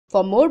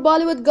For more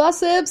Bollywood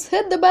gossips,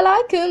 hit the bell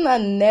icon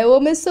and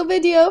never miss a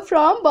video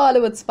from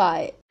Bollywood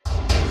Spy.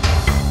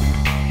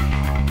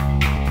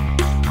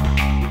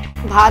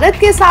 Bharat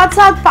के साथ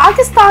साथ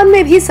पाकिस्तान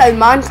में भी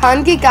सलमान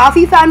खान की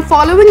काफी फैन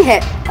फॉलोइंग है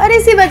और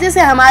इसी वजह से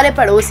हमारे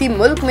पड़ोसी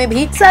मुल्क में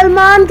भी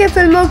सलमान के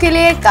फिल्मों के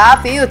लिए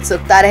काफी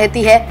उत्सुकता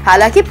रहती है।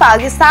 हालांकि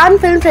पाकिस्तान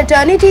फिल्म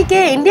फ्रेटर्निटी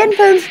के इंडियन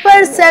फिल्म्स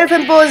पर सेल्फ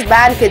इम्पोज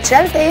बैन के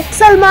चलते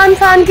सलमान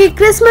खान की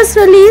क्रिसमस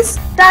रिलीज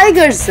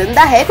टाइगर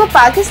जिंदा है को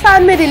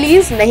पाकिस्तान में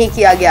रिलीज नहीं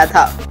किया गया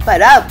था,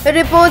 पर अब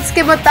रिपोर्ट्स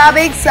के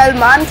मुताबिक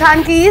सलमान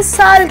खान की इस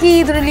साल की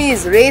ईद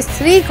रिलीज रेस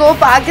 3 को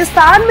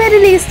पाकिस्तान में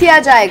रिलीज किया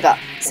जाएगा।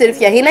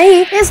 सिर्फ यही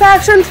नहीं, इस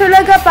एक्शन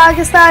थ्रिलर का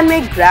पाकिस्तान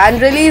में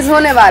ग्रैंड रिलीज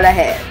होने वाला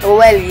है।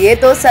 ये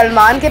तो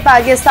सलमान के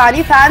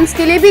पाकिस्तानी फैंस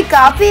के लिए भी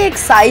काफी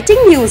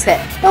एक्साइटिंग न्यूज है।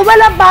 अब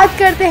बात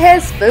करते हैं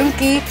इस फिल्म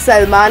की।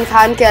 सलमान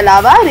खान के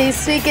अलावा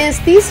रेस 3 के इस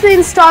तीसरे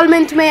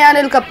इंस्टॉलमेंट में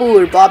अनिल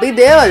कपूर, बॉबी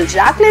देओल,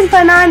 जैकलिन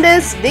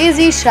फर्नांडिस,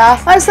 डेजी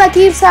शाह और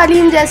साकिब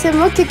सालिम जैसे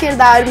मुख्य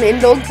किरदार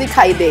में लोग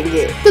दिखाई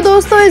देंगे। तो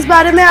दोस्तों, इस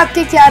बारे में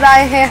आपके क्या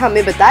राय है,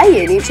 हमें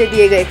बताइए नीचे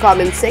दिए गए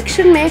कमेंट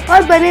सेक्शन में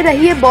और बने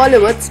रहिए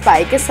बॉलीवुड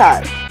स्पाई के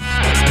साथ।